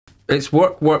It's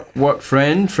work, work, work,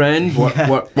 friend, friend, work,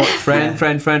 work, work, friend,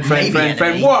 friend, friend, friend, friend,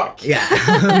 friend, work. Yeah.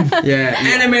 Yeah.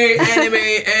 Enemy,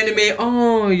 enemy, enemy.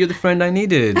 Oh, you're the friend I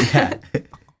needed. Yeah.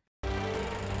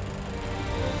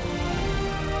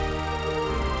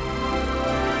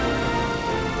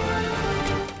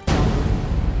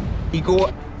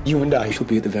 Igor, you and I shall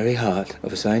be at the very heart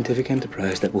of a scientific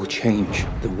enterprise that will change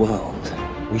the world.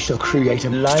 We shall create a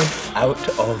life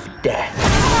out of death.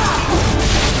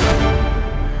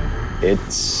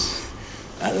 It's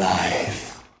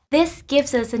alive. This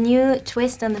gives us a new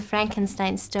twist on the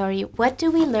Frankenstein story. What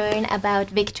do we learn about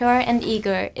Victor and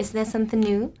Igor? Is there something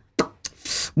new?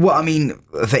 Well, I mean,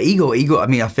 for Igor, I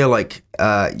mean, I feel like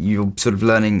you're sort of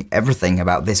learning everything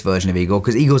about this version of Igor,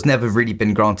 because Igor's never really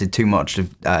been granted too much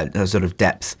of sort of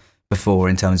depth before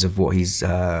in terms of what he's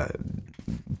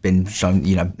been shown,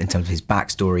 you know, in terms of his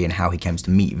backstory and how he came to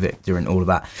meet Victor and all of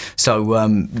that. So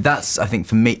that's, I think,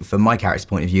 for me, from my character's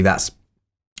point of view, that's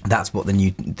what the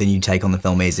new take on the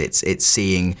film is. It's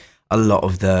seeing a lot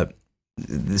of the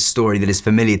story that is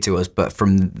familiar to us, but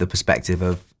from the perspective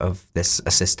of this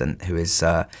assistant who is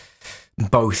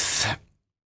both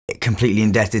completely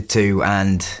indebted to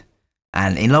and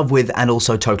in love with, and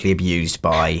also totally abused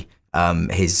by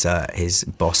his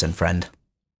boss and friend.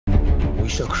 We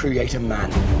shall create a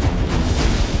man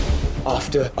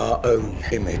after our own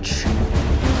image.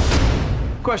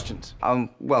 Questions?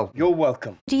 Well, you're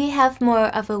welcome. Do you have more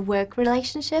of a work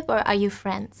relationship, or are you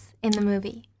friends in the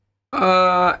movie?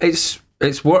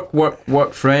 It's work, work,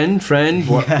 work, friend, friend,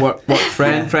 work, work, work,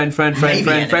 friend, friend, friend, friend,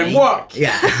 friend, friend, work.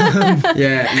 Yeah.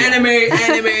 Yeah. Enemy,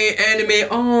 enemy, enemy.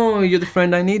 Oh, you're the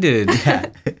friend I needed. Yeah.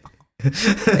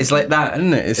 It's like that,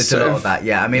 isn't it? It's a lot of that,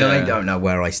 yeah. I mean, yeah. I don't know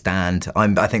where I stand.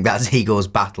 I think that's Igor's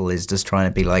battle, is just trying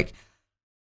to be like...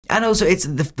 And also, it's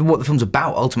what the film's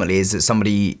about, ultimately, is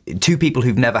that two people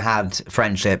who've never had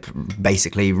friendship,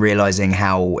 basically realising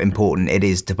how important it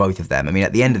is to both of them. I mean,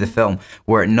 at the end of the film,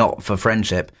 were it not for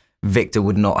friendship, Victor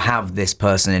would not have this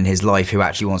person in his life who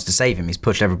actually wants to save him. He's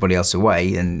pushed everybody else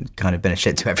away and kind of been a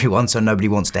shit to everyone, so nobody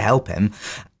wants to help him.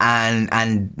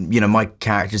 And you know, my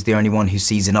character's the only one who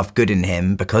sees enough good in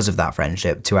him because of that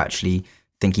friendship to actually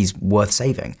think he's worth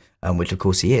saving, which of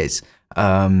course he is.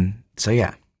 So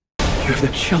yeah. You have the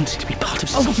chance to be part of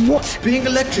something. Oh, what? Being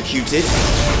electrocuted?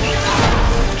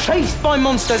 Chased by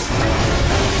monsters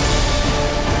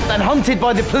and hunted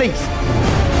by the police.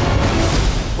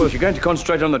 Well, if you're going to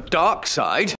concentrate on the dark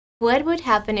side... What would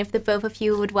happen if the both of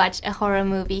you would watch a horror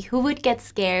movie? Who would get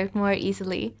scared more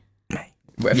easily?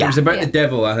 If it was about the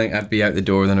devil, I think I'd be out the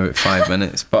door within about 5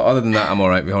 minutes. But other than that, I'm all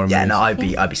right with horror movies. Yeah, no, I'd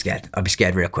be scared. I'd be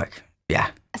scared real quick.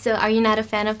 Yeah. So are you not a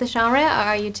fan of the genre, or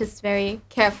are you just very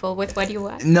careful with what you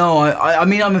watch? No, I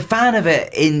mean, I'm a fan of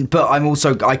it, but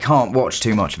I can't watch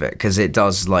too much of it, because it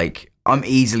does, like, I'm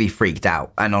easily freaked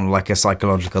out, and on like a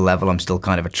psychological level, I'm still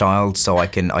kind of a child, so I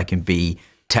can be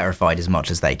terrified as much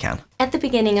as they can. At the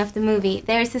beginning of the movie,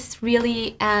 there's this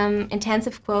really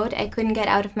intensive quote I couldn't get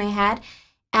out of my head.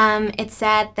 It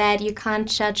said that you can't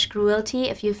judge cruelty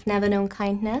if you've never known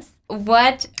kindness.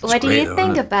 What do you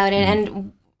think about it,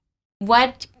 and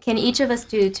what can each of us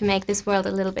do to make this world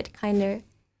a little bit kinder?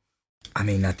 I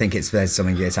mean, I think there's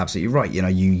something that's absolutely right. You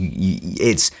know,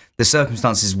 it's the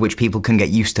circumstances which people can get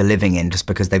used to living in just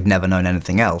because they've never known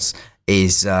anything else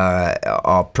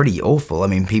are pretty awful. I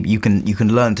mean, you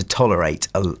can learn to tolerate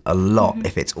a lot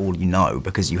if it's all you know,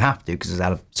 because you have to, because it's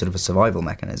out of sort of a survival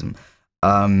mechanism.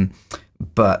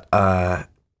 But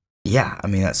yeah, I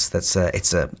mean, it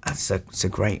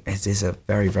is a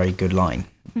very, very good line.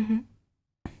 Mm-hmm.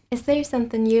 Is there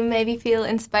something you maybe feel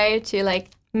inspired to, like,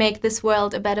 make this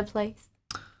world a better place?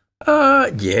 Yeah,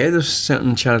 there's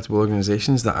certain charitable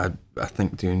organisations that I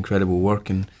think do incredible work,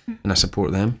 and I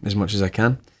support them as much as I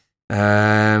can.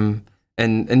 And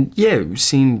yeah,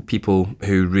 seeing people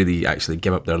who really actually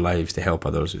give up their lives to help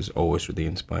others is always really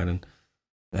inspiring.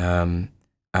 And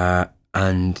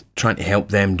trying to help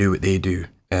them do what they do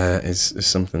is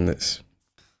something that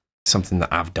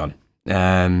I've done.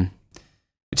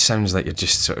 Which sounds like you're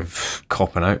just sort of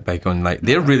copping out by going like,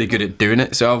 they're really good at doing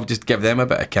it, so I'll just give them a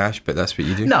bit of cash, but that's what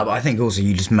you do. No, but I think also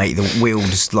we all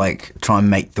just like try and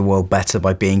make the world better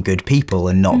by being good people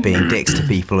and not being dicks to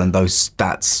people, and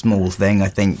that small thing, I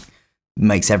think,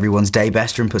 makes everyone's day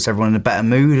better and puts everyone in a better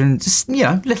mood, and just, you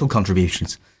know, little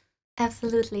contributions.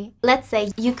 Absolutely. Let's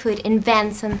say you could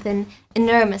invent something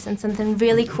enormous and something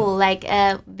really cool like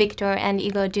Victor and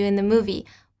Igor do in the movie.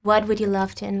 What would you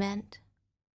love to invent?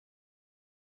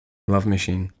 Love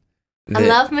machine. A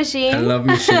love machine? A love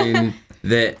machine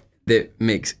that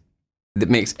makes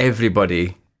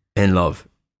everybody in love.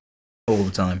 all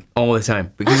the time. All the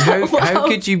time. Because how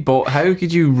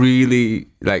could you really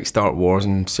like start wars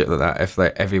and shit like that if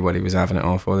like everybody was having it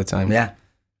off all the time? Yeah.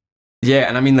 Yeah,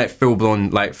 and I mean like full blown,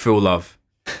 like full love.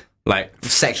 Like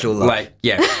sexual love. Like,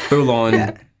 yeah, full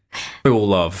on, full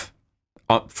love.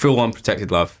 Full on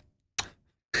protected love.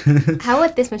 How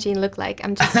would this machine look like?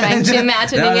 I'm just trying to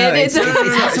imagine it. It's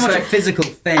not so much a physical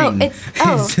thing.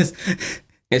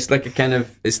 It's like a kind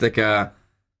of, it's like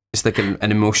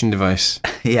an emotion device.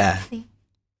 Yeah.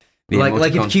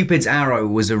 Like if Cupid's arrow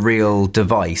was a real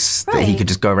device that he could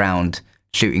just go around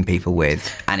shooting people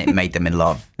with, and it made them in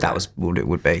love. That was what it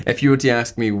would be. If you were to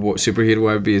ask me what superhero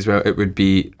I would be as well, it would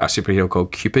be a superhero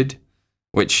called Cupid,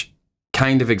 which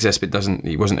kind of exists, but doesn't.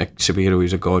 He wasn't a superhero; he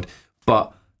was a god.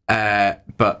 But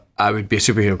I would be a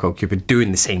superhero called Cupid,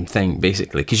 doing the same thing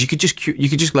basically, because you could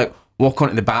just like walk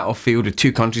onto the battlefield with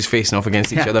two countries facing off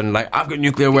against each other, and like, I've got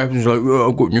nuclear weapons, like, oh,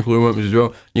 I've got nuclear weapons as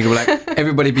well. You can be like,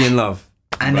 everybody be in love.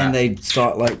 And then they'd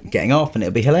start like getting off, and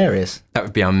it'd be hilarious. That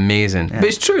would be amazing. Yeah. But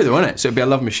it's true though, isn't it? So it'd be a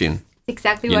love machine.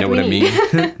 Exactly what we need.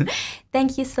 I mean?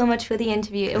 Thank you so much for the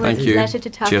interview. It was a pleasure to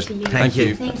talk to you. Thank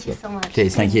you. Thank you so much.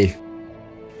 Cheers. Thank you.